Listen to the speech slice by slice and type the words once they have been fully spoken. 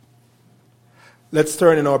Let's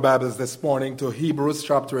turn in our Bibles this morning to Hebrews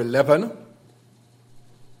chapter 11.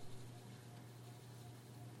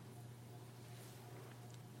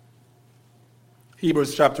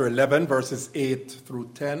 Hebrews chapter 11, verses 8 through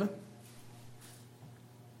 10.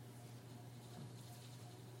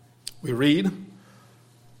 We read,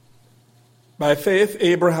 "By faith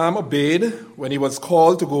Abraham obeyed when he was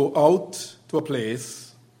called to go out to a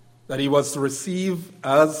place that he was to receive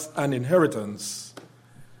as an inheritance.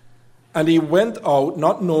 And he went out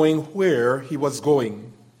not knowing where he was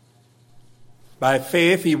going. By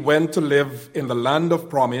faith he went to live in the land of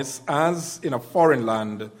promise as in a foreign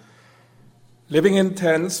land, living in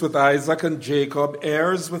tents with Isaac and Jacob,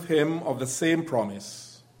 heirs with him of the same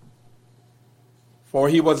promise. For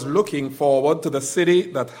he was looking forward to the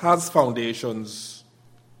city that has foundations,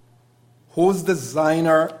 whose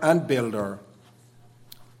designer and builder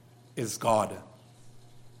is God."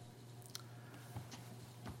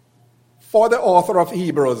 For the author of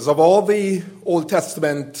Hebrews, of all the Old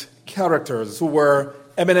Testament characters who were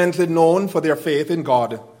eminently known for their faith in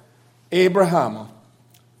God, Abraham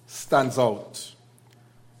stands out.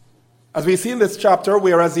 As we see in this chapter,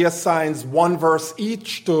 whereas he assigns one verse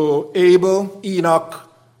each to Abel, Enoch,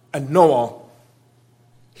 and Noah,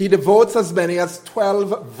 he devotes as many as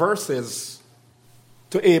 12 verses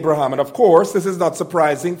to Abraham. And of course, this is not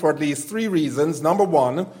surprising for at least three reasons. Number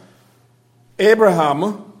one,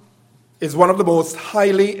 Abraham is one of the most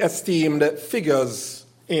highly esteemed figures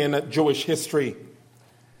in Jewish history.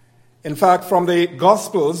 In fact, from the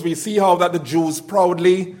Gospels, we see how that the Jews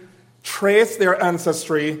proudly trace their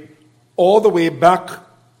ancestry all the way back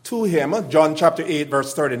to him, John chapter 8,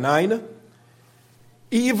 verse 39,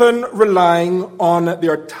 even relying on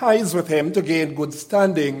their ties with him to gain good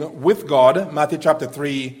standing with God, Matthew chapter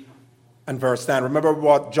 3 and verse 9. Remember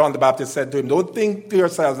what John the Baptist said to him, "Don't think to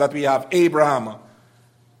yourselves that we have Abraham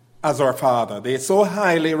as our father." They so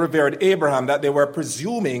highly revered Abraham that they were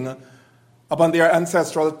presuming upon their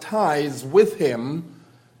ancestral ties with him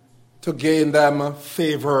to gain them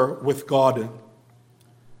favor with God.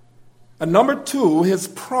 And number two, his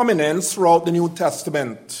prominence throughout the New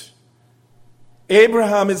Testament.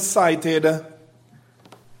 Abraham is cited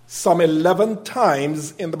some 11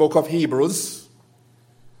 times in the book of Hebrews,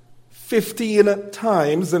 15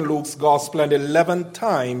 times in Luke's Gospel, and 11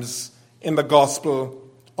 times in the Gospel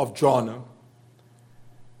of John.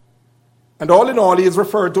 And all in all, he is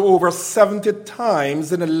referred to over 70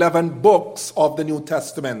 times in 11 books of the New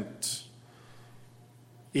Testament.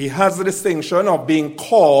 He has the distinction of being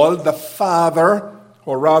called the father,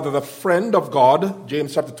 or rather the friend of God,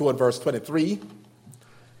 James chapter 2 and verse 23.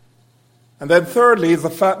 And then thirdly is the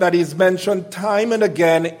fact that he's mentioned time and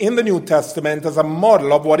again in the New Testament as a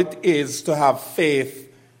model of what it is to have faith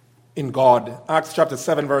in God. Acts chapter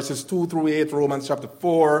 7, verses 2 through 8, Romans chapter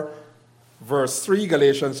 4, verse 3,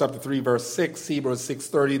 Galatians chapter 3, verse 6, Hebrews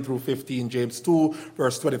 6:30 through 15, James 2,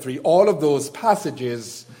 verse 23. All of those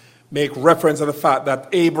passages make reference to the fact that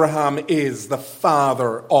Abraham is the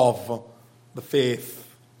father of the faith.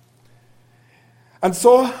 And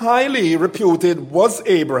so highly reputed was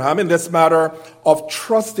Abraham in this matter of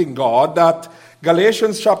trusting God that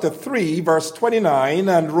Galatians chapter 3, verse 29,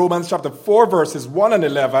 and Romans chapter 4, verses 1 and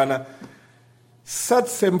 11,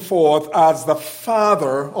 sets him forth as the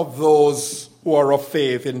father of those who are of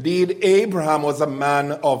faith. Indeed, Abraham was a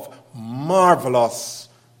man of marvelous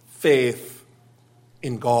faith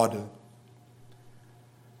in God.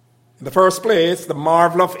 In the first place, the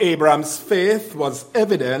marvel of Abraham's faith was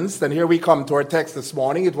evidenced, and here we come to our text this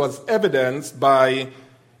morning, it was evidenced by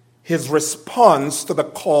his response to the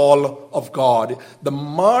call of God. The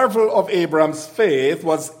marvel of Abraham's faith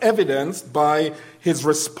was evidenced by his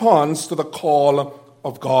response to the call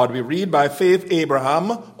of God. We read, "By faith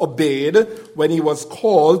Abraham obeyed when he was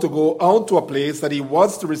called to go out to a place that he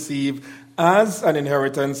was to receive as an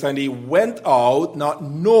inheritance, and he went out not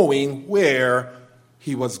knowing where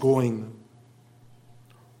he was going."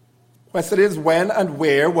 Question is, when and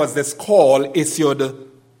where was this call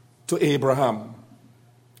issued to Abraham?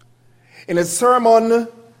 In his sermon,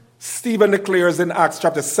 Stephen declares in Acts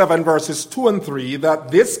chapter 7, verses 2 and 3,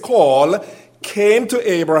 that this call came to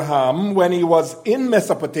Abraham when he was in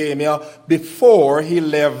Mesopotamia before he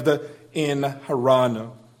lived in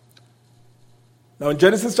Haran. Now in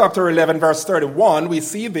Genesis chapter 11, verse 31, we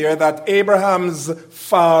see there that Abraham's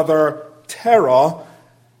father, Terah,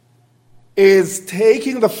 is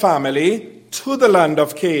taking the family to the land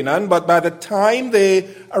of Canaan, but by the time they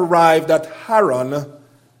arrived at Haran,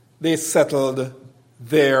 they settled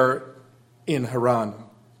there in Haran.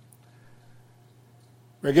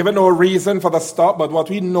 We're given no reason for the stop, but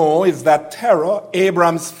what we know is that Terah,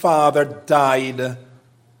 Abraham's father, died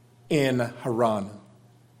in Haran.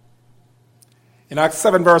 In Acts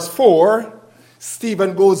 7 verse 4,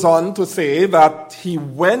 Stephen goes on to say that he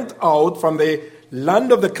went out from the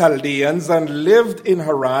land of the Chaldeans and lived in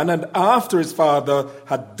Haran, and after his father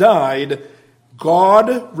had died,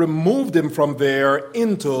 God removed him from there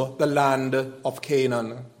into the land of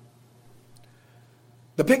Canaan.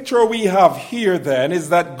 The picture we have here then is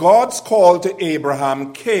that God's call to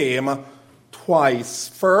Abraham came twice.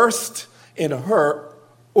 First in Ur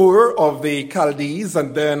of the Chaldees,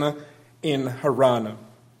 and then in Haran.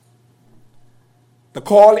 The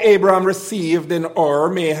call Abraham received in Ur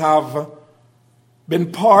may have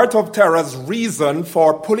been part of Terah's reason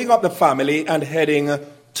for pulling up the family and heading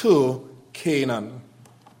to Canaan.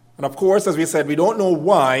 And of course, as we said, we don't know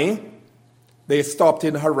why they stopped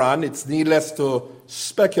in Haran. It's needless to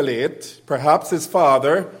speculate. Perhaps his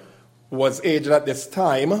father, who was aged at this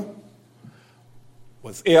time,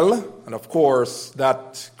 was ill, and of course,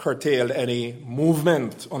 that curtailed any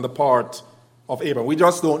movement on the part of Abraham. We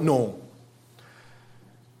just don't know.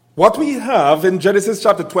 What we have in Genesis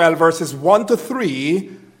chapter 12, verses 1 to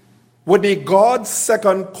 3, would be God's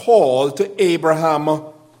second call to Abraham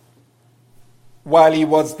while he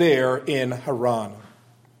was there in Haran.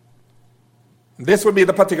 This would be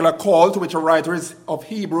the particular call to which a writer of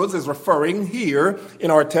Hebrews is referring here in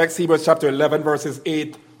our text, Hebrews chapter 11, verses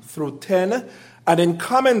 8 through 10. And in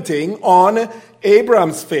commenting on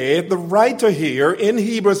Abraham's faith, the writer here in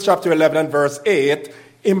Hebrews chapter 11 and verse 8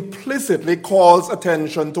 implicitly calls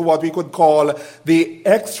attention to what we could call the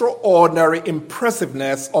extraordinary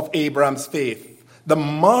impressiveness of Abraham's faith, the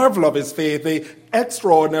marvel of his faith, the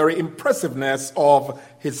extraordinary impressiveness of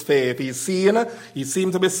his faith. He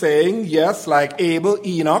seemed to be saying, yes, like Abel,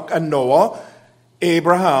 Enoch, and Noah,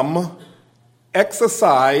 Abraham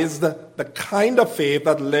exercised the kind of faith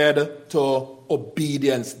that led to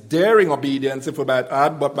obedience, daring obedience, if we might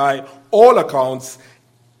add, but by all accounts,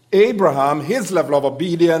 Abraham, his level of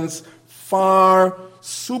obedience far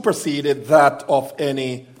superseded that of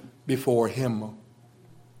any before him. And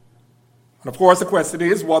of course, the question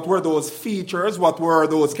is, what were those features, what were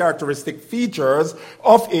those characteristic features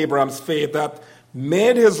of Abraham's faith that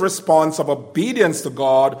made his response of obedience to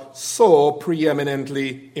God so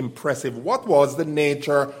preeminently impressive? What was the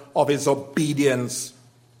nature of his obedience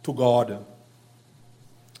to God?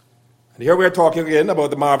 And here we are talking again about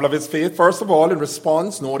the marvel of his faith. First of all, in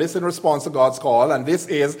response to God's call, and this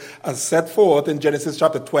is as set forth in Genesis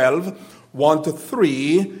chapter 12, 1 to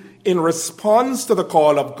 3, in response to the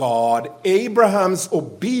call of God, Abraham's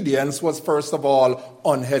obedience was first of all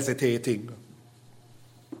unhesitating.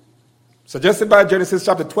 Suggested by Genesis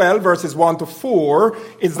chapter 12, verses 1 to 4,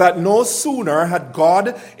 is that no sooner had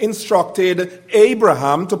God instructed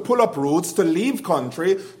Abraham to pull up roots, to leave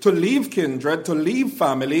country, to leave kindred, to leave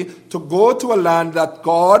family, to go to a land that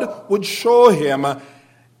God would show him,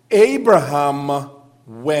 Abraham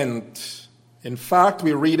went. In fact,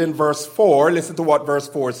 we read in verse 4, listen to what verse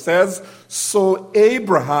 4 says, so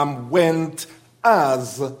Abraham went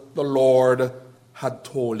as the Lord had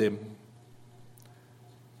told him.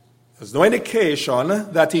 There's no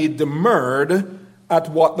indication that he demurred at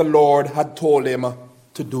what the Lord had told him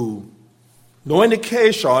to do. No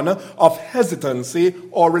indication of hesitancy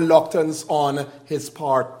or reluctance on his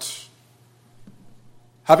part.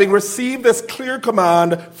 Having received this clear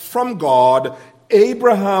command from God,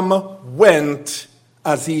 Abraham went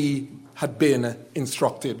as he had been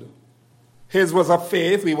instructed. His was a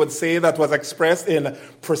faith, we would say, that was expressed in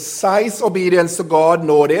precise obedience to God.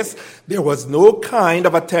 Notice, there was no kind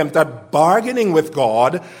of attempt at bargaining with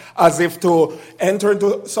God as if to enter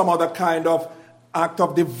into some other kind of act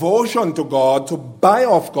of devotion to God, to buy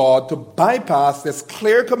off God, to bypass this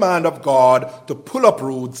clear command of God to pull up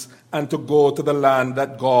roots and to go to the land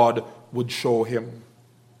that God would show him.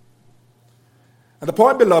 And the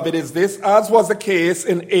point, beloved, is this: as was the case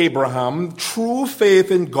in Abraham, true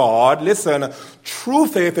faith in God, listen, true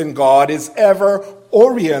faith in God is ever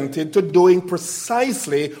oriented to doing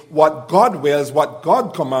precisely what God wills, what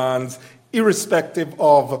God commands, irrespective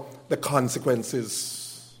of the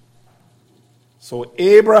consequences. So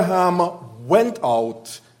Abraham went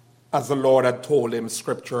out as the Lord had told him,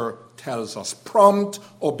 Scripture tells us. Prompt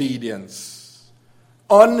obedience.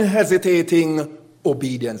 Unhesitating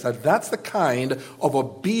obedience. And that's the kind of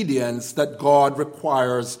obedience that God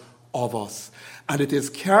requires of us. And it is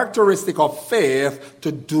characteristic of faith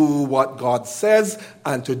to do what God says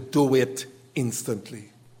and to do it instantly.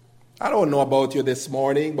 I don't know about you this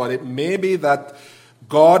morning, but it may be that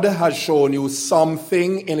God has shown you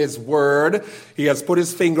something in his word. He has put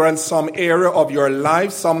his finger on some area of your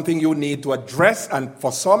life, something you need to address. And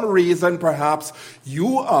for some reason, perhaps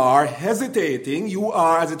you are hesitating. You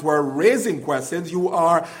are, as it were, raising questions. You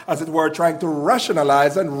are, as it were, trying to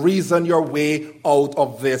rationalize and reason your way out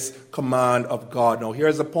of this command of God. Now,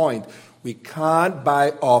 here's the point. We can't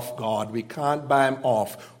buy off God. We can't buy him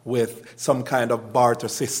off with some kind of barter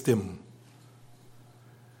system.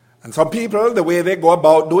 And some people, the way they go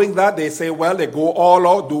about doing that, they say, well, they go all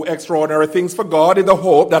out, do extraordinary things for God in the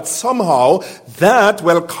hope that somehow that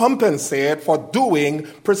will compensate for doing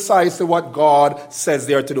precisely what God says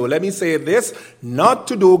they are to do. Let me say this, not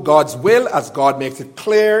to do God's will, as God makes it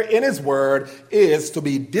clear in his word, is to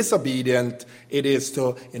be disobedient. It is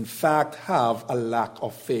to, in fact, have a lack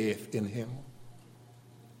of faith in him.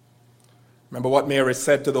 Remember what Mary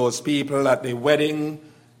said to those people at the wedding?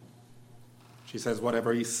 She says,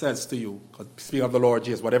 whatever he says to you, speaking of the Lord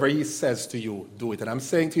Jesus, whatever he says to you, do it. And I'm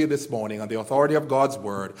saying to you this morning, on the authority of God's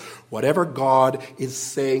word, whatever God is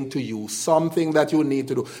saying to you, something that you need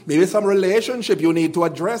to do, maybe some relationship you need to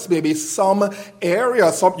address, maybe some area,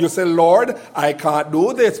 you say, Lord, I can't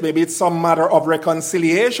do this. Maybe it's some matter of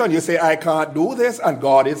reconciliation. You say, I can't do this. And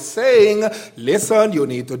God is saying, listen, you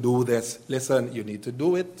need to do this. Listen, you need to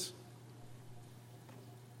do it.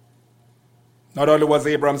 Not only was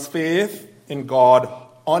Abraham's faith in God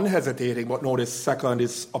unhesitating, but notice second,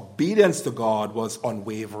 his obedience to God was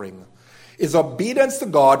unwavering. His obedience to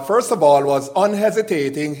God, first of all, was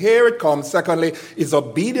unhesitating. Here it comes. Secondly, his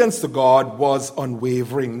obedience to God was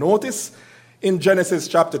unwavering. Notice in Genesis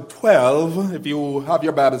chapter 12, if you have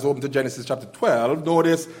your Bibles open to Genesis chapter 12,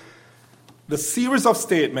 notice the series of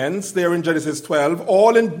statements there in Genesis 12,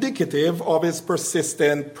 all indicative of his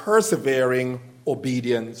persistent, persevering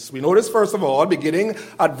obedience. We notice, first of all, beginning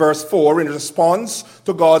at verse 4, in response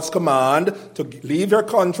to God's command to leave your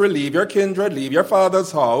country, leave your kindred, leave your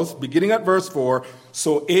father's house, beginning at verse 4,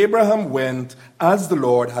 so Abraham went as the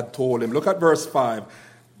Lord had told him. Look at verse 5.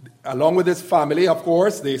 Along with his family, of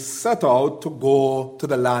course, they set out to go to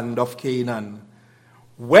the land of Canaan.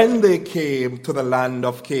 When they came to the land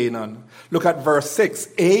of Canaan, look at verse 6.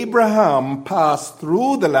 Abraham passed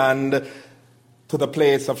through the land to the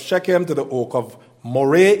place of Shechem, to the oak of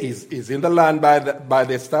Moreh, is in the land by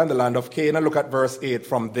this time, the land of Canaan. Look at verse 8.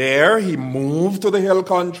 From there he moved to the hill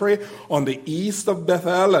country on the east of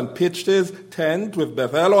Bethel and pitched his tent with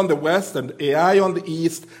Bethel on the west and Ai on the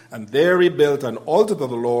east. And there he built an altar to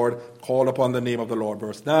the Lord, called upon the name of the Lord.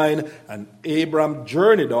 Verse 9. And Abram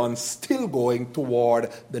journeyed on, still going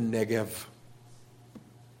toward the Negev.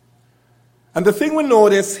 And the thing we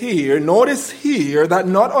notice here that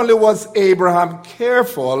not only was Abraham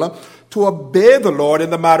careful to obey the Lord in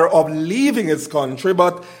the matter of leaving his country,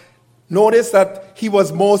 but notice that he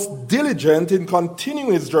was most diligent in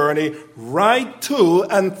continuing his journey right to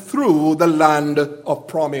and through the land of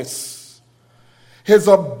promise. His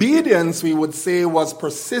obedience, we would say, was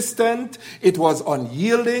persistent. It was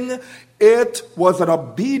unyielding. It was an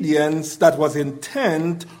obedience that was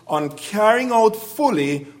intent on carrying out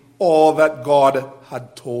fully all that God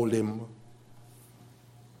had told him.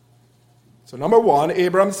 So number one,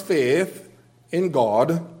 Abraham's faith in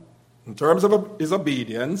God, in terms of his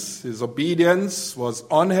obedience was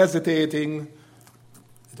unhesitating,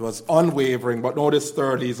 it was unwavering, but notice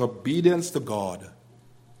thirdly, his obedience to God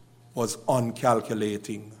was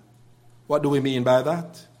uncalculating. What do we mean by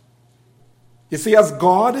that? You see, as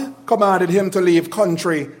God commanded him to leave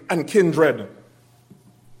country and kindred,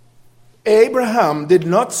 Abraham did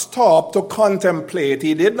not stop to contemplate,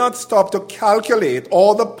 he did not stop to calculate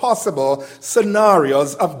all the possible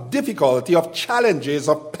scenarios of difficulty, of challenges,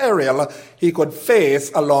 of peril he could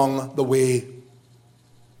face along the way.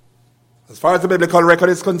 As far as the biblical record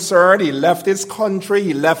is concerned, he left his country,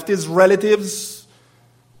 he left his relatives,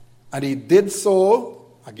 and he did so,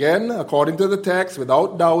 again, according to the text,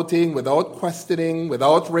 without doubting, without questioning,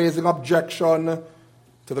 without raising objection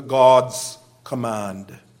to the God's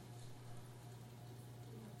command.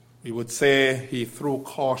 We would say he threw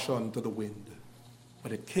caution to the wind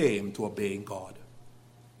when it came to obeying God.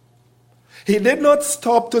 He did not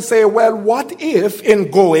stop to say, well, what if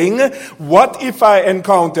in going, what if I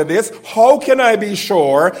encounter this? How can I be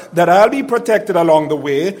sure that I'll be protected along the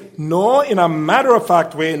way? No, in a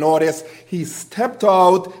matter-of-fact way, notice, he stepped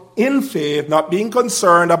out in faith, not being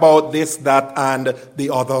concerned about this, that, and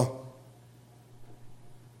the other.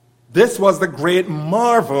 This was the great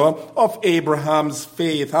marvel of Abraham's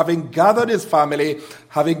faith. Having gathered his family,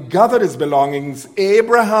 having gathered his belongings,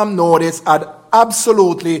 Abraham, notice, had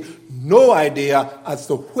absolutely no idea as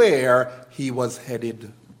to where he was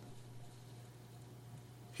headed.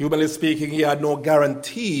 Humanly speaking, he had no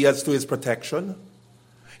guarantee as to his protection.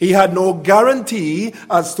 He had no guarantee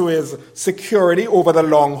as to his security over the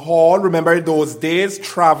long haul. Remember those days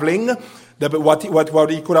traveling, what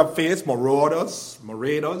he could have faced: marauders,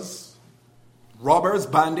 robbers,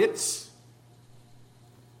 bandits,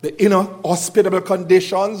 the inhospitable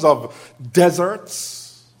conditions of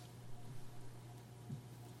deserts.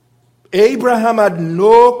 Abraham had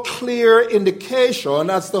no clear indication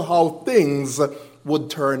as to how things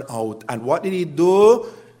would turn out. And what did he do?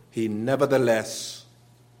 He nevertheless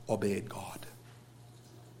obeyed God.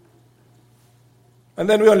 And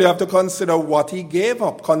then we only have to consider what he gave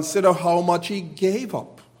up. Consider how much he gave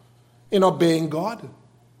up in obeying God.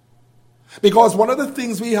 Because one of the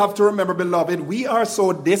things we have to remember, beloved, we are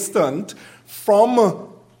so distant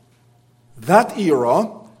from that era.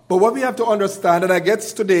 But what we have to understand, and I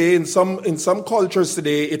guess today, in some cultures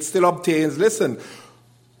today, it still obtains, listen,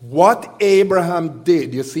 what Abraham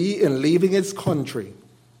did, you see, in leaving his country,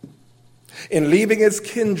 in leaving his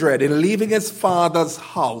kindred, in leaving his father's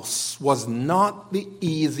house, was not the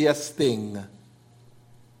easiest thing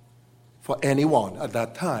for anyone at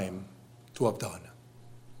that time to have done.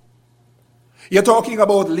 You're talking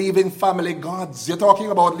about leaving family gods. You're talking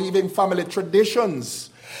about leaving family traditions.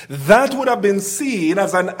 That would have been seen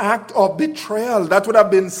as an act of betrayal. That would have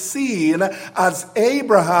been seen as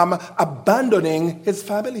Abraham abandoning his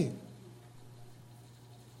family.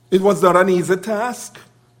 It was not an easy task.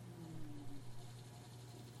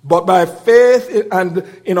 But by faith and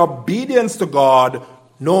in obedience to God,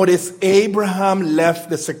 notice Abraham left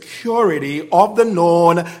the security of the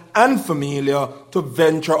known and familiar to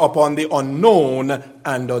venture upon the unknown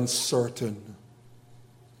and uncertain.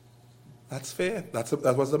 That's faith.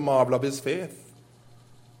 That was the marvel of his faith.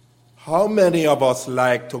 How many of us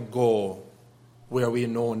like to go where we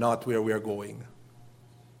know not where we are going?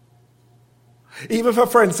 Even if a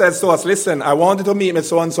friend says to us, listen, I wanted to meet me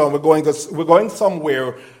so-and-so, and we're going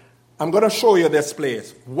somewhere, I'm going to show you this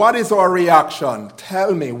place. What is our reaction?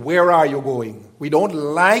 Tell me, where are you going? We don't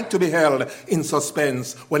like to be held in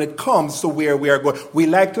suspense when it comes to where we are going. We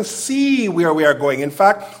like to see where we are going. In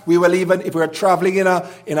fact, we will even, if we're traveling in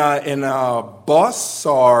a bus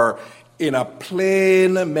or in a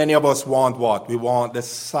plane, many of us want what? We want the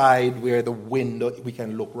side where the window we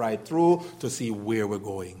can look right through to see where we're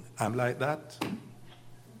going. I'm like that.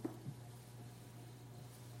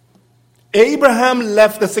 Abraham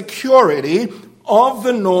left the security of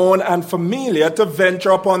the known and familiar to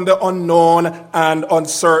venture upon the unknown and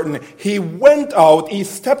uncertain. He went out, he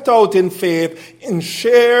stepped out in faith, in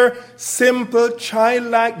sheer, simple,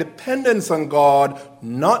 childlike dependence on God,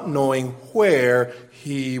 not knowing where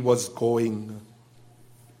he was going.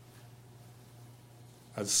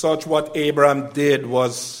 As such, what Abraham did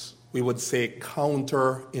was, we would say,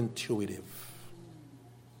 counterintuitive.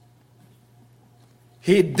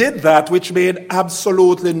 He did that which made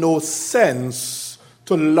absolutely no sense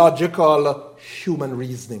to logical human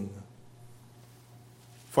reasoning.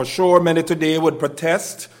 For sure, many today would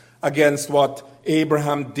protest against what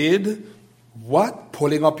Abraham did. What?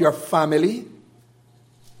 Pulling up your family?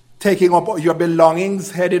 Taking up your belongings,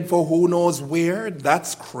 headed for who knows where?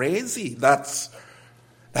 That's crazy. That's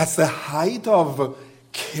the height of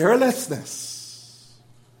carelessness.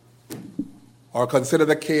 Or consider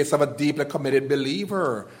the case of a deeply committed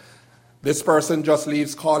believer. This person just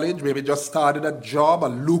leaves college, maybe just started a job, a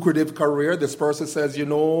lucrative career. This person says,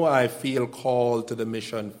 I feel called to the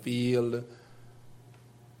mission field.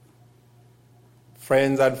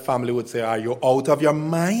 Friends and family would say, are you out of your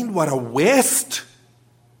mind? What a waste.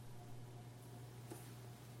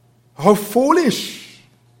 How foolish.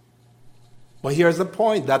 But here's the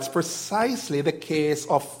point. That's precisely the case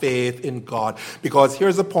of faith in God. Because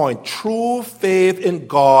here's the point. True faith in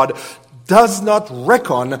God does not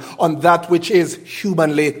reckon on that which is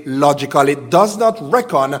humanly logical. It does not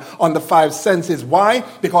reckon on the five senses. Why?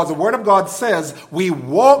 Because the Word of God says we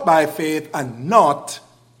walk by faith and not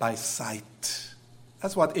by sight.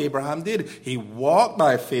 That's what Abraham did. He walked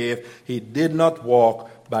by faith. He did not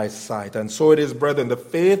walk by sight. And so it is, brethren, the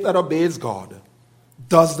faith that obeys God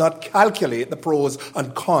does not calculate the pros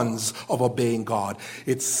and cons of obeying God.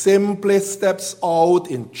 It simply steps out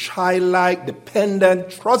in childlike, dependent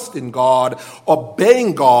trust in God,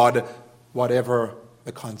 obeying God, whatever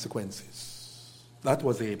the consequences. That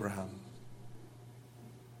was Abraham.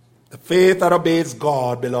 The faith that obeys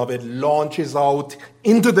God, beloved, launches out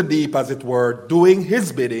into the deep, as it were, doing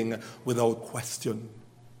his bidding without question,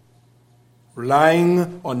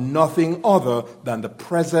 relying on nothing other than the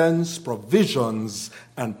presence, provisions,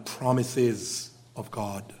 and promises of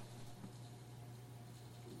God.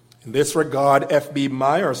 In this regard, F.B.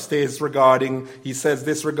 Meyer says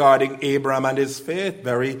this regarding Abraham and his faith.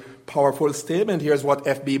 Very powerful statement. Here's what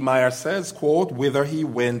F.B. Meyer says, quote, "Whither he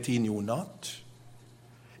went he knew not.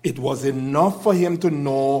 It was enough for him to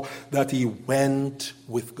know that he went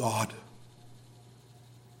with God.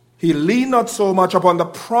 He leaned not so much upon the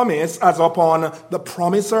promise as upon the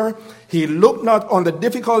promiser. He looked not on the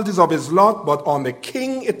difficulties of his lot, but on the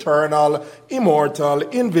King eternal, immortal,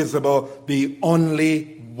 invisible, the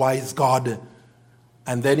only wise God."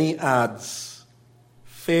 And then he adds,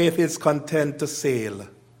 "Faith is content to sail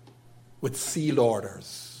with sealed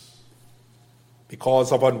orders,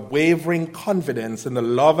 because of unwavering confidence in the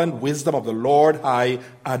love and wisdom of the Lord High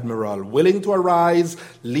Admiral, willing to arise,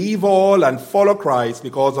 leave all, and follow Christ,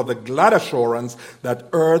 because of the glad assurance that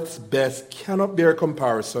earth's best cannot bear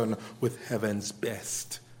comparison with heaven's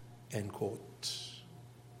best." End quote.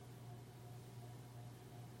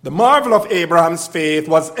 The marvel of Abraham's faith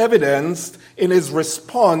was evidenced in his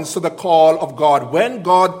response to the call of God. When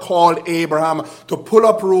God called Abraham to pull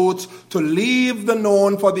up roots, to leave the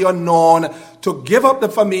known for the unknown, to give up the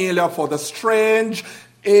familiar for the strange,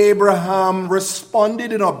 Abraham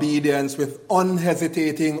responded in obedience with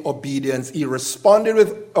unhesitating obedience. He responded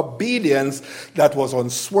with obedience that was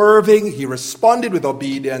unswerving. He responded with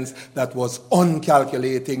obedience that was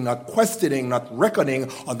uncalculating, not questioning, not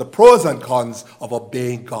reckoning on the pros and cons of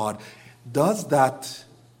obeying God. Does that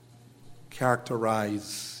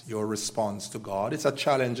characterize your response to God? It's a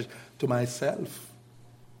challenge to myself.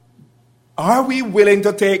 Are we willing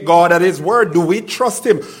to take God at his word? Do we trust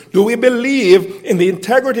him? Do we believe in the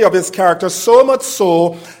integrity of his character so much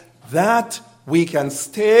so that we can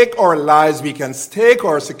stake our lives, we can stake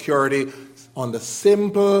our security on the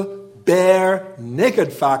simple, bare,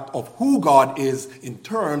 naked fact of who God is in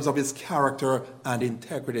terms of his character and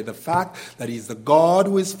integrity? The fact that he's the God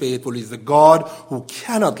who is faithful, he's the God who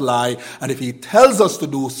cannot lie, and if he tells us to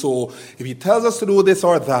do so, if he tells us to do this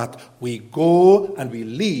or that, we go and we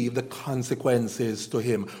leave the consequences to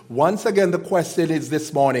him. Once again, the question is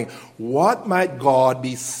this morning, what might God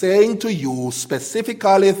be saying to you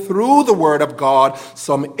specifically through the word of God,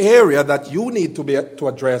 some area that you need to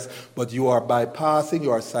address, but you are bypassing, you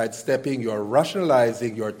are sidestepping, you are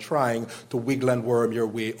rationalizing, you are trying to wiggle and worm your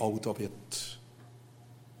way out of it?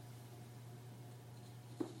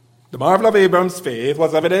 The marvel of Abraham's faith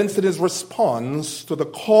was evidenced in his response to the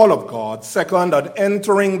call of God. Second, on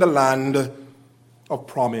entering the land of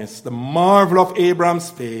promise. The marvel of Abraham's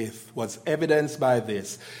faith was evidenced by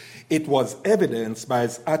this. It was evidenced by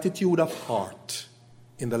his attitude of heart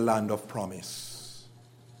in the land of promise.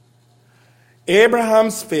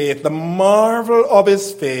 Abraham's faith, the marvel of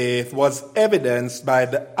his faith, was evidenced by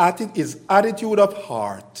his attitude of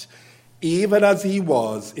heart, even as he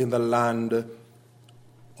was in the land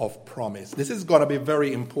of promise. This is going to be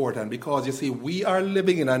very important because, you see, we are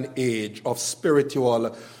living in an age of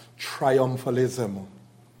spiritual triumphalism,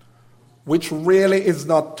 which really is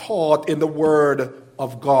not taught in the Word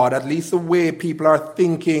of God, at least the way people are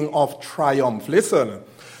thinking of triumph. Listen,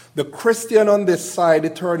 the Christian on this side,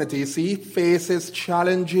 eternity, see, faces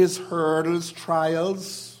challenges, hurdles,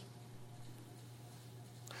 trials.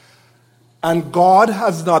 And God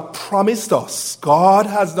has not promised us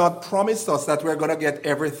that we're going to get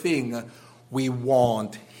everything we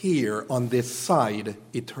want here on this side,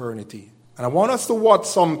 eternity. And I want us to watch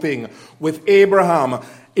something with Abraham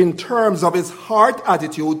in terms of his heart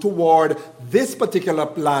attitude toward this particular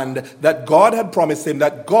land that God had promised him,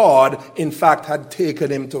 that God, in fact, had taken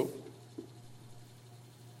him to.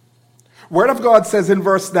 Word of God says in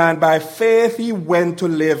verse 9, by faith he went to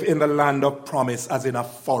live in the land of promise, as in a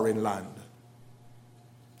foreign land.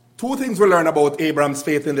 Two things we learn about Abraham's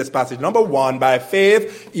faith in this passage. Number one, by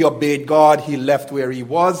faith, he obeyed God. He left where he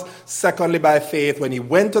was. Secondly, by faith, when he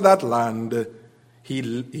went to that land,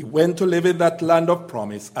 he went to live in that land of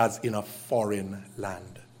promise as in a foreign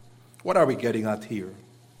land. What are we getting at here?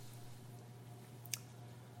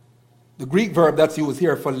 The Greek verb that's used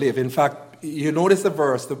here for live. In fact, you notice the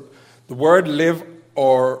verse, the word live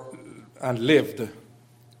and lived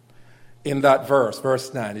in that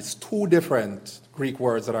verse 9. It's two different Greek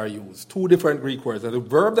words that are used. Two different Greek words. And the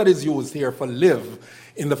verb that is used here for live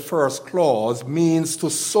in the first clause means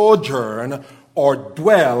to sojourn or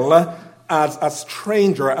dwell as a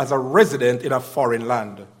stranger, as a resident in a foreign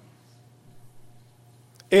land.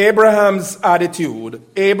 Abraham's attitude,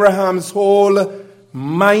 Abraham's whole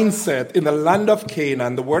mindset in the land of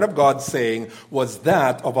Canaan, the word of God saying, was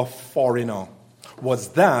that of a foreigner, was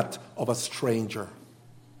that of a stranger.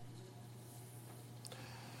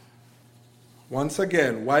 Once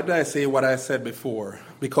again, why did I say what I said before?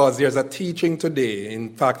 Because there's a teaching today.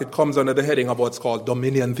 In fact, it comes under the heading of what's called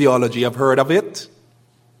dominion theology. I've heard of it.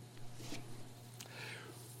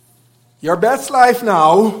 Your best life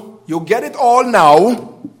now, you get it all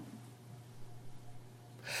now.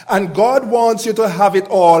 And God wants you to have it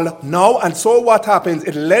all now. And so what happens?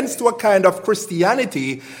 It lends to a kind of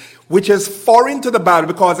Christianity which is foreign to the Bible,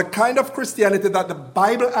 because the kind of Christianity that the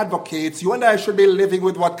Bible advocates, you and I should be living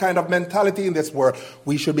with what kind of mentality in this world?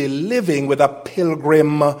 We should be living with a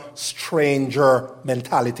pilgrim, stranger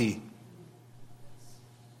mentality.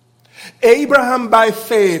 Abraham, by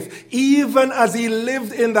faith, even as he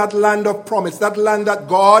lived in that land of promise, that land that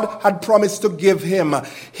God had promised to give him,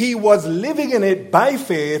 he was living in it by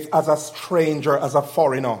faith as a stranger, as a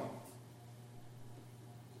foreigner.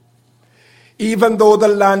 Even though the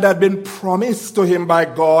land had been promised to him by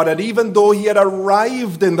God, and even though he had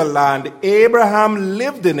arrived in the land, Abraham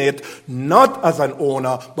lived in it not as an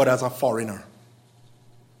owner, but as a foreigner.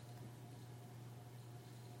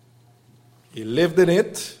 He lived in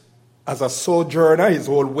it as a sojourner. His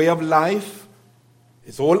whole way of life,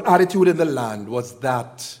 his whole attitude in the land was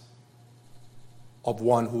that of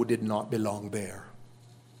one who did not belong there.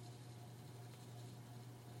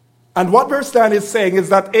 And what verse 10 is saying is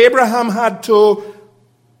that Abraham had to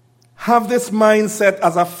have this mindset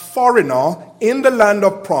as a foreigner in the land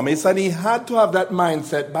of promise, and he had to have that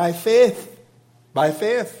mindset by faith. By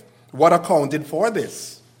faith. What accounted for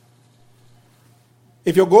this?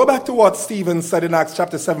 If you go back to what Stephen said in Acts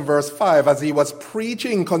chapter 7 verse 5, as he was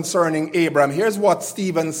preaching concerning Abraham, here's what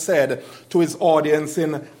Stephen said to his audience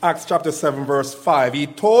in Acts chapter 7 verse 5. He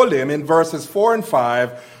told him in verses 4 and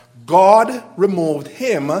 5, God removed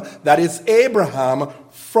him, that is Abraham,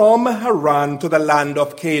 from Haran to the land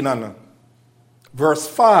of Canaan. Verse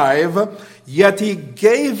 5, yet he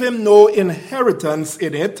gave him no inheritance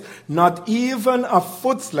in it, not even a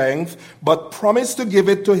foot's length, but promised to give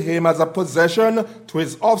it to him as a possession to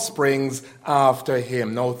his offsprings after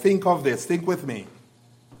him. Now think of this, think with me.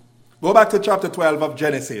 Go back to chapter 12 of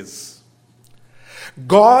Genesis.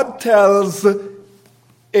 God tells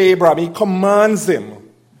Abraham, he commands him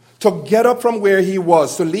to get up from where he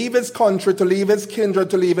was, to leave his country, to leave his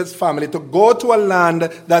kindred, to leave his family, to go to a land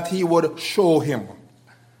that he would show him.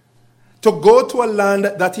 To go to a land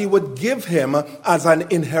that he would give him as an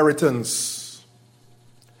inheritance.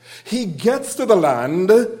 He gets to the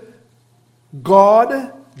land.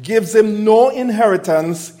 God gives him no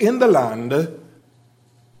inheritance in the land.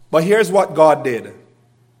 But here's what God did.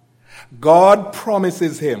 God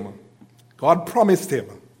promises him. God promised him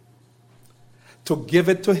to give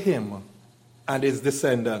it to him and his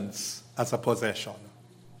descendants as a possession.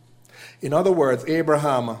 In other words,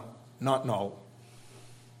 Abraham, not now.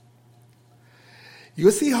 You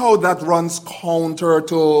see how that runs counter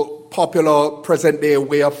to popular present-day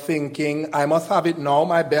way of thinking? I must have it now,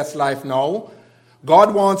 my best life now.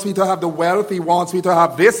 God wants me to have the wealth. He wants me to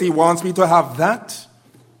have this. He wants me to have that.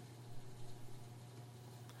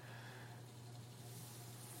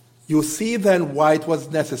 You see then why it was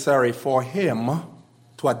necessary for him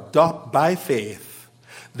to adopt by faith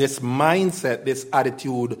this mindset, this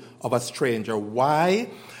attitude of a stranger. Why?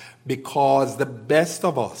 Because the best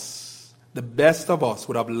of us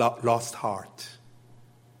would have lost heart.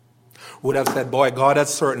 Would have said, boy, God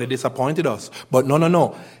has certainly disappointed us. But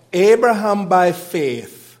no. Abraham by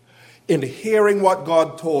faith, in hearing what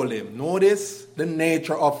God told him, notice the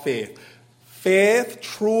nature of faith. Faith,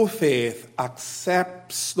 true faith,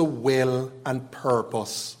 accepts the will and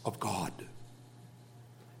purpose of God.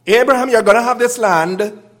 Abraham, you're going to have this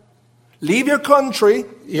land. Leave your country.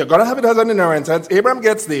 You're going to have it as an inheritance. Abraham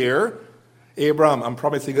gets there. Abraham, I'm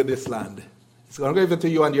promising you this land. It's going to give it to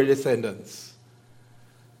you and your descendants.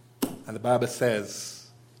 And the Bible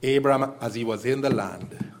says, Abraham, as he was in the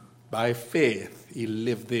land, by faith, he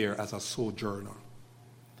lived there as a sojourner.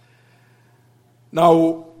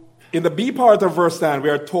 Now, in the B part of verse 9, we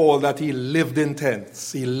are told that he lived in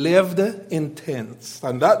tents. He lived in tents.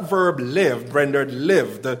 And that verb lived, rendered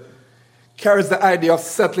lived, carries the idea of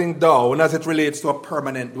settling down as it relates to a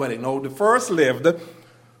permanent dwelling. Now, the first lived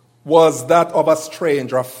was that of a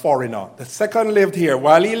stranger, a foreigner. The second lived here.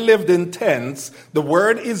 While he lived in tents, the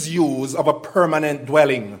word is used of a permanent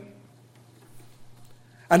dwelling.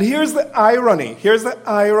 And here's the irony. Here's the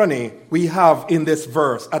irony we have in this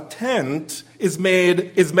verse. A tent is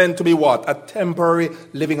meant to be what? A temporary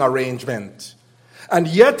living arrangement. And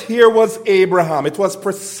yet here was Abraham. It was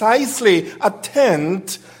precisely a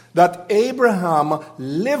tent that Abraham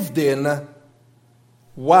lived in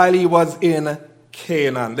while he was in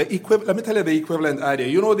Canaan. Let me tell you the equivalent idea.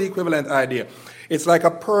 You know the equivalent idea. It's like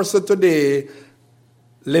a person today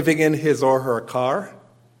living in his or her car.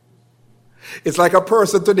 It's like a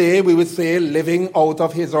person today, we would say, living out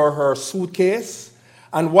of his or her suitcase.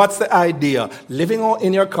 And what's the idea? Living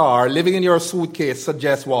in your car, living in your suitcase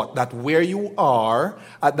suggests what? That where you are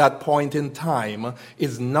at that point in time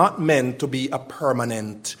is not meant to be a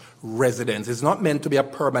permanent residence. It's not meant to be a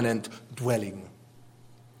permanent dwelling.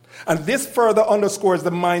 And this further underscores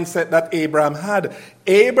the mindset that Abraham had.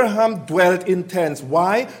 Abraham dwelt in tents.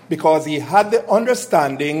 Why? Because he had the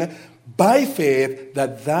understanding by faith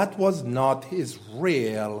that that was not his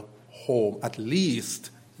real home, at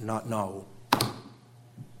least not now.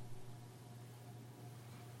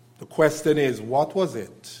 The question is, what was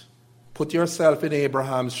it? Put yourself in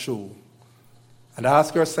Abraham's shoe and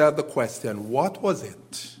ask yourself the question, what was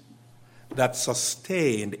it that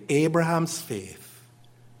sustained Abraham's faith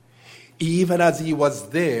even as he was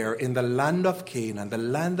there in the land of Canaan, the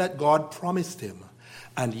land that God promised him,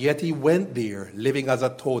 and yet he went there living as a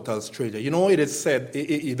total stranger? You know, it is said,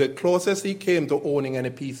 the closest he came to owning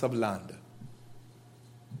any piece of land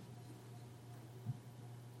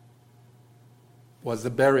was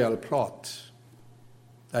the burial plot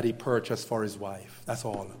that he purchased for his wife. That's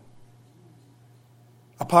all.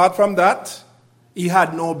 Apart from that, he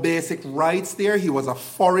had no basic rights there. He was a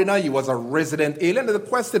foreigner. He was a resident alien. And the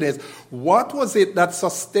question is, what was it that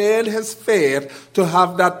sustained his faith to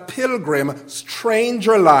have that pilgrim,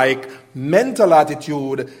 stranger-like mental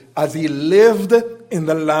attitude as he lived in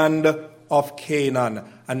the land of Canaan?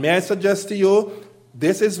 And may I suggest to you,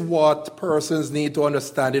 this is what persons need to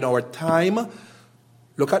understand in our time.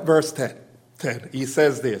 Look at verse 10. He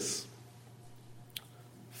says this,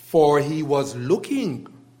 for he was looking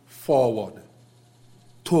forward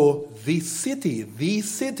to the city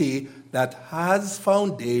that has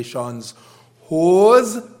foundations,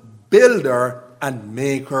 whose builder and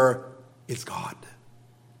maker is God.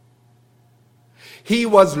 He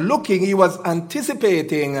was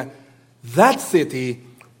anticipating that city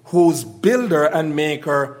whose builder and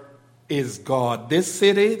maker is God. This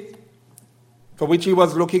city for which he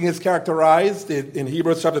was looking is characterized in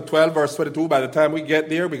Hebrews chapter 12, verse 22. By the time we get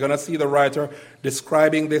there, we're going to see the writer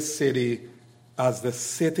describing this city as the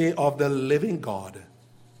city of the living God,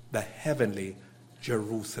 the heavenly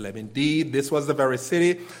Jerusalem. Indeed, this was the very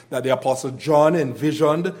city that the Apostle John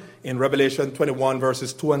envisioned in Revelation 21,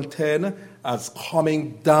 verses 2 and 10, as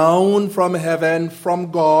coming down from heaven from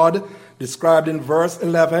God, described in verse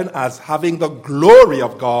 11 as having the glory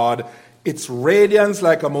of God, its radiance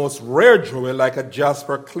like a most rare jewel, like a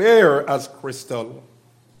jasper, clear as crystal.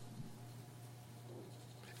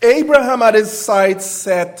 Abraham had his sights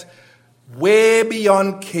set way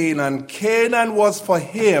beyond Canaan. Canaan was for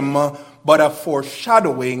him but a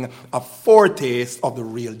foreshadowing, a foretaste of the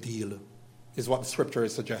real deal, is what the scripture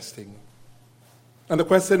is suggesting. And the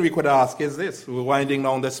question we could ask is this. We're winding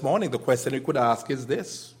down this morning. The question we could ask is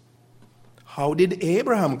this. How did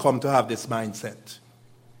Abraham come to have this mindset?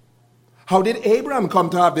 How did Abraham come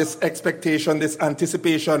to have this expectation, this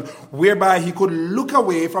anticipation, whereby he could look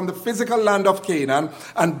away from the physical land of Canaan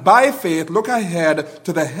and by faith look ahead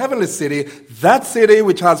to the heavenly city, that city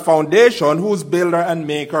which has foundation, whose builder and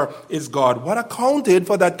maker is God? What accounted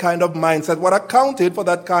for that kind of mindset? What accounted for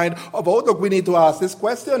that kind of outlook? We need to ask this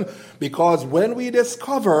question, because when we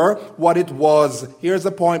discover what it was, here's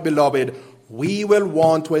the point, beloved, we will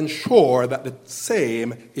want to ensure that the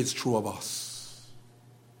same is true of us.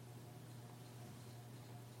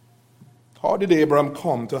 How did Abraham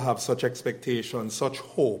come to have such expectation, such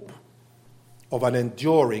hope of an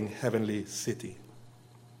enduring heavenly city?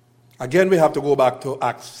 Again, we have to go back to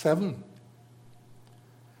Acts 7.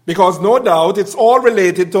 Because no doubt it's all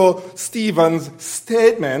related to Stephen's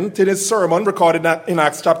statement in his sermon recorded in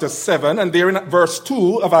Acts chapter 7. And there in verse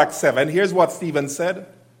 2 of Acts 7, here's what Stephen said.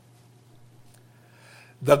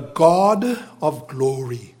 The God of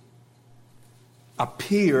glory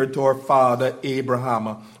appeared to our father Abraham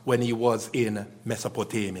when he was in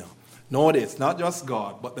Mesopotamia. Notice, not just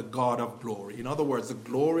God, but the God of glory. In other words, the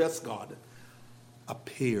glorious God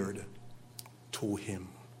appeared to him.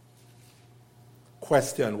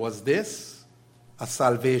 Question, was this a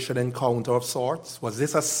salvation encounter of sorts? Was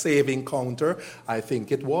this a saving encounter? I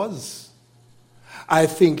think it was. I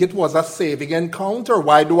think it was a saving encounter.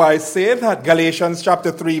 Why do I say that? Galatians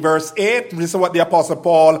chapter 3 verse 8. This is what the Apostle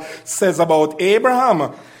Paul says about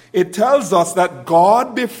Abraham. It tells us that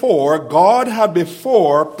God had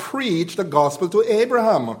before preached the gospel to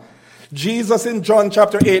Abraham. Jesus in John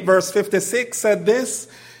chapter 8 verse 56 said this,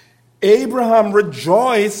 Abraham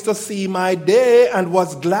rejoiced to see my day and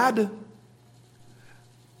was glad.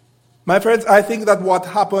 My friends, I think that what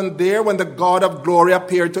happened there when the God of glory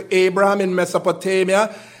appeared to Abraham in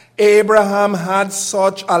Mesopotamia, Abraham had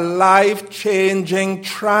such a life-changing,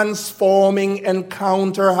 transforming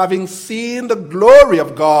encounter, having seen the glory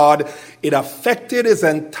of God. It affected his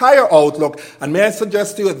entire outlook. And may I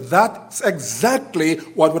suggest to you, that's exactly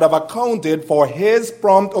what would have accounted for his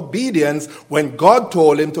prompt obedience when God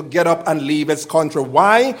told him to get up and leave his country.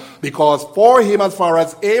 Why? Because for him, as far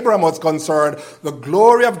as Abraham was concerned, the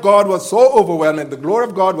glory of God was so overwhelming. The glory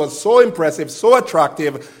of God was so impressive, so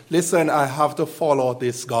attractive. Listen, I have to follow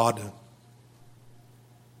this God.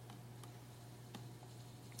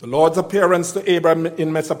 The Lord's appearance to Abraham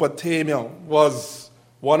in Mesopotamia was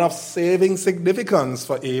one of saving significance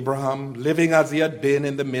for Abraham, living as he had been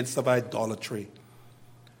in the midst of idolatry.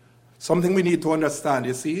 Something we need to understand,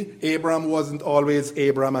 you see, Abraham wasn't always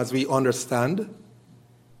Abraham as we understand.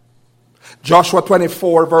 Joshua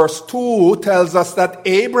 24 verse 2 tells us that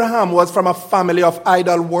Abraham was from a family of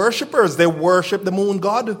idol worshippers. They worshiped the moon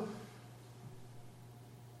god.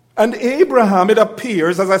 And Abraham, it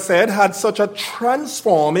appears, as I said, had such a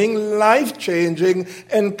transforming, life-changing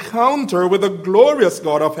encounter with the glorious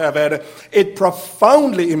God of heaven. It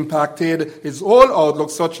profoundly impacted his whole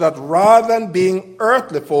outlook, such that rather than being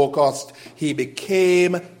earthly focused, he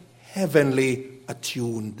became heavenly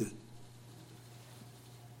attuned.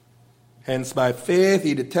 Hence, by faith,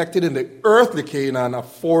 he detected in the earthly Canaan a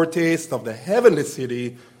foretaste of the heavenly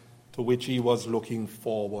city to which he was looking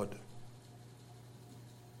forward.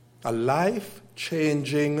 A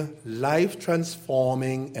life-changing,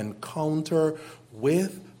 life-transforming encounter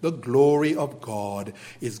with the glory of God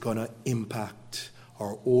is going to impact our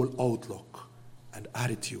whole outlook and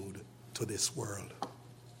attitude to this world.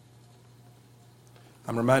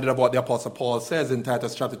 I'm reminded of what the Apostle Paul says in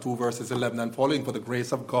Titus chapter 2, verses 11 and following. For the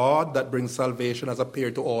grace of God that brings salvation has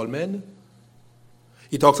appeared to all men.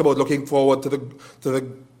 He talks about looking forward to the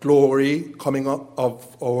glory coming up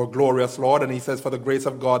of our glorious Lord. And he says, for the grace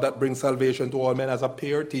of God that brings salvation to all men has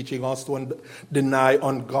appeared, teaching us to deny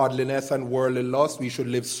ungodliness and worldly lust. We should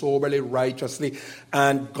live soberly, righteously,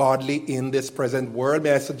 and godly in this present world.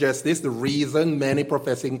 May I suggest this? The reason many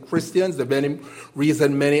professing Christians,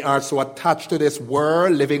 reason many are so attached to this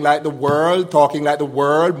world, living like the world, talking like the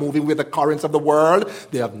world, moving with the currents of the world,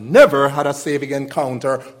 they have never had a saving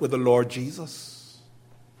encounter with the Lord Jesus.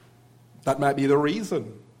 That might be the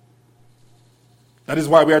reason. That is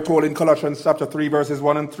why we are told in Colossians chapter 3, verses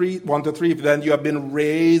 1 to 3, then you have been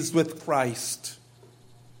raised with Christ.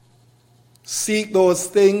 Seek those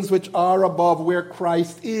things which are above, where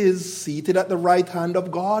Christ is, seated at the right hand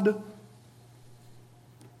of God.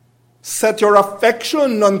 Set your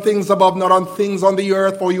affection on things above, not on things on the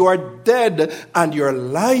earth, for you are dead, and your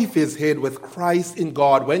life is hid with Christ in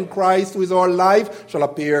God. When Christ, who is our life, shall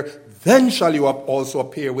appear, then shall you also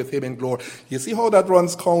appear with him in glory. You see how that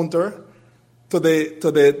runs counter to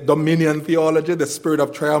the dominion theology, the spirit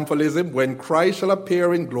of triumphalism? When Christ shall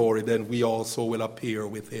appear in glory, then we also will appear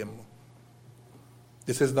with him.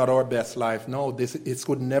 This is not our best life. No, it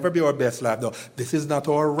could never be our best life. No, this is not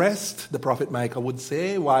our rest, the prophet Micah would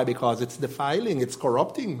say. Why? Because it's defiling, it's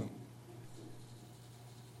corrupting.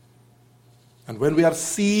 And when we have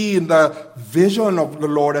seen the vision of the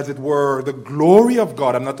Lord, as it were, the glory of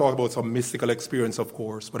God, I'm not talking about some mystical experience, of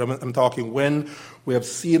course, but I'm talking when we have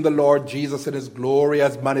seen the Lord Jesus in his glory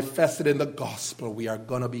as manifested in the gospel, we are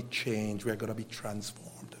going to be changed, we are going to be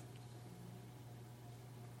transformed.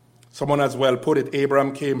 Someone has well put it,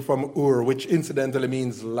 Abraham came from Ur, which incidentally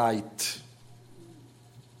means light.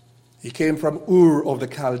 He came from Ur of the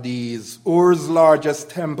Chaldees. Ur's largest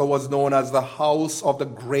temple was known as the House of the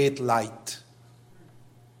Great Light.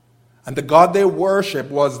 And the god they worshipped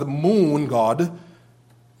was the moon god,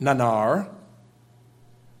 Nanar.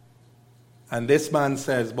 And this man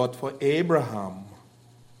says, but for Abraham,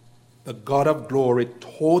 the God of glory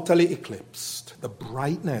totally eclipsed the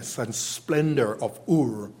brightness and splendor of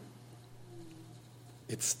Ur,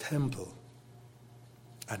 its temple,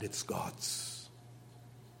 and its gods.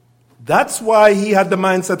 That's why he had the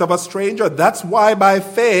mindset of a stranger. That's why by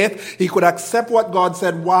faith he could accept what God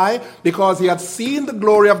said. Why? Because he had seen the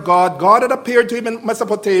glory of God. God had appeared to him in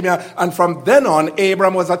Mesopotamia. And from then on,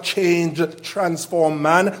 Abraham was a changed, transformed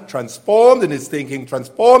man. Transformed in his thinking,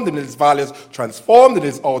 transformed in his values, transformed in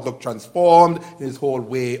his outlook, transformed in his whole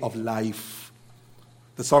way of life.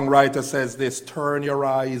 The songwriter says this, turn your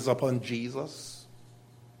eyes upon Jesus.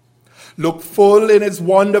 Look full in his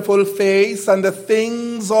wonderful face, and the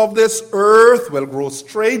things of this earth will grow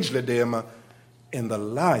strangely dim in the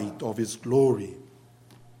light of his glory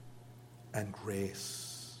and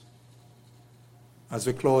grace. As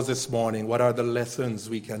we close this morning, what are the lessons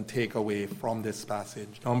we can take away from this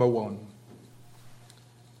passage? Number one,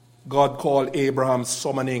 God called Abraham,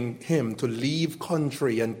 summoning him to leave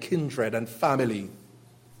country and kindred and family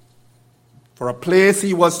for a place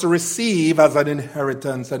he was to receive as an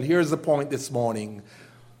inheritance. And here's the point this morning.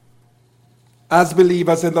 As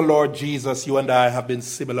believers in the Lord Jesus, you and I have been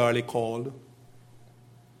similarly called.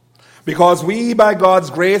 Because we, by God's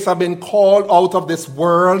grace, have been called out of this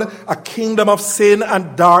world, a kingdom of sin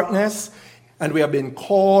and darkness, and we have been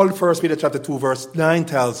called, 1 Peter chapter 2, verse 9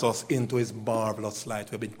 tells us, into his marvelous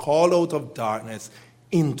light. We have been called out of darkness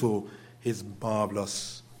into his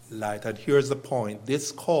marvelous light. And here's the point.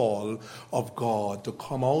 This call of God to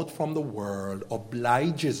come out from the world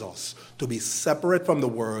obliges us to be separate from the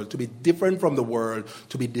world, to be different from the world,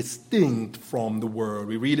 to be distinct from the world.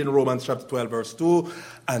 We read in Romans chapter 12, verse 2,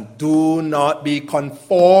 and do not be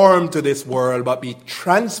conformed to this world, but be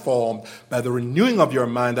transformed by the renewing of your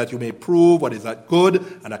mind, that you may prove what is that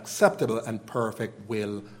good and acceptable and perfect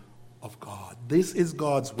will of God. This is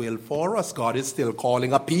God's will for us. God is still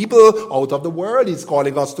calling a people out of the world. He's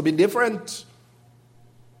calling us to be different.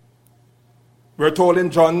 We're told in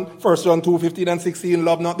 1 John 2, 15 and 16,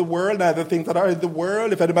 love not the world, neither things that are in the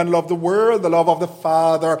world. If any man love the world, the love of the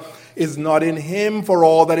Father is not in him. For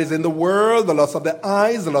all that is in the world, the lust of the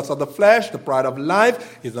eyes, the lust of the flesh, the pride of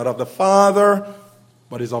life, is not of the Father,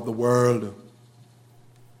 but is of the world.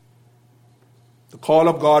 The call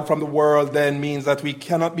of God from the world then means that we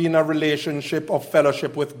cannot be in a relationship of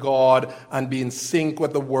fellowship with God and be in sync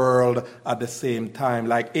with the world at the same time.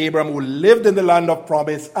 Like Abram, who lived in the land of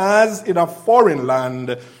promise as in a foreign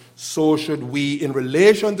land, so should we in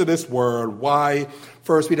relation to this world. Why?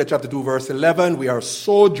 1 Peter chapter 2, verse 11, we are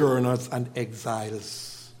sojourners and exiles.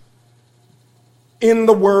 In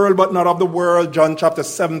the world, but not of the world. John chapter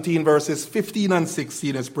 17, verses 15 and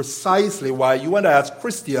 16 is precisely why you and I as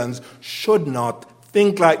Christians should not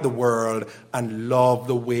think like the world and love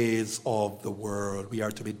the ways of the world. We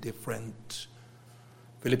are to be different.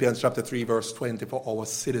 Philippians chapter 3, verse 20, for our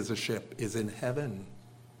citizenship is in heaven.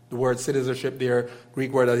 The word citizenship there,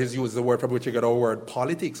 Greek word that is used, the word from which you get our word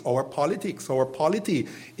politics. Our polity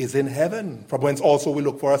is in heaven, from whence also we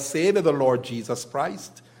look for a Savior, the Lord Jesus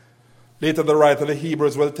Christ. Later, the writer of the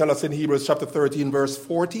Hebrews will tell us in Hebrews chapter 13, verse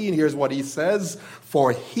 14, here's what he says,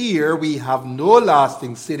 for here we have no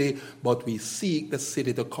lasting city, but we seek the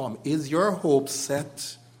city to come. Is your hope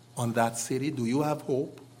set on that city? Do you have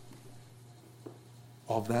hope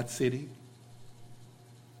of that city?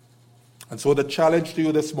 And so the challenge to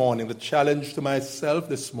you this morning, the challenge to myself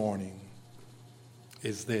this morning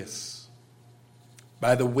is this.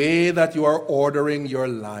 By the way that you are ordering your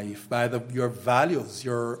life, by your values,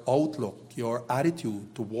 your outlook, your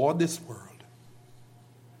attitude toward this world,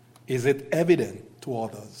 is it evident to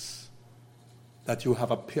others that you have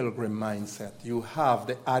a pilgrim mindset? You have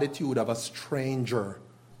the attitude of a stranger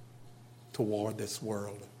toward this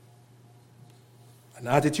world. An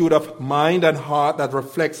attitude of mind and heart that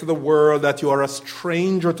reflects to the world that you are a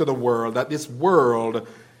stranger to the world, that this world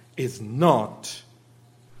is not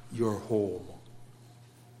your home.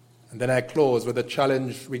 And then I close with the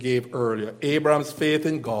challenge we gave earlier. Abraham's faith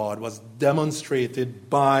in God was demonstrated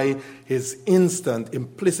by his instant,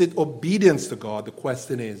 implicit obedience to God. The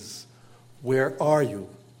question is, where are you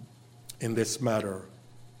in this matter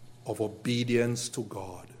of obedience to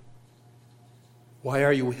God? Why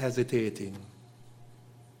are you hesitating?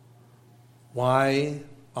 Why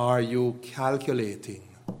are you calculating?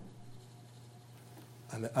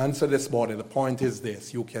 And the answer this morning, the point is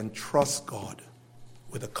this: you can trust God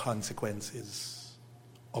with the consequences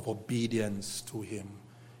of obedience to him.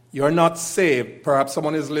 You're not saved. Perhaps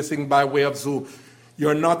someone is listening by way of Zoom.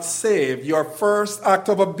 You're not saved. Your first act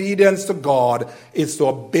of obedience to God is to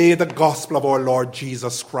obey the gospel of our Lord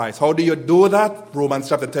Jesus Christ. How do you do that? Romans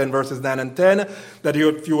chapter 10, verses 9 and 10, that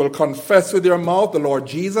if you will confess with your mouth the Lord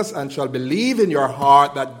Jesus and shall believe in your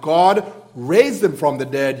heart that God raised him from the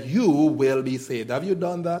dead, you will be saved. Have you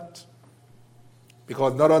done that?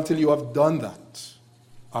 Because not until you have done that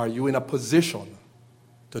are you in a position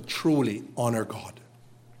to truly honor God.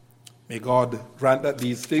 May God grant that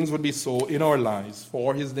these things would be so in our lives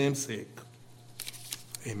for his name's sake.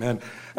 Amen.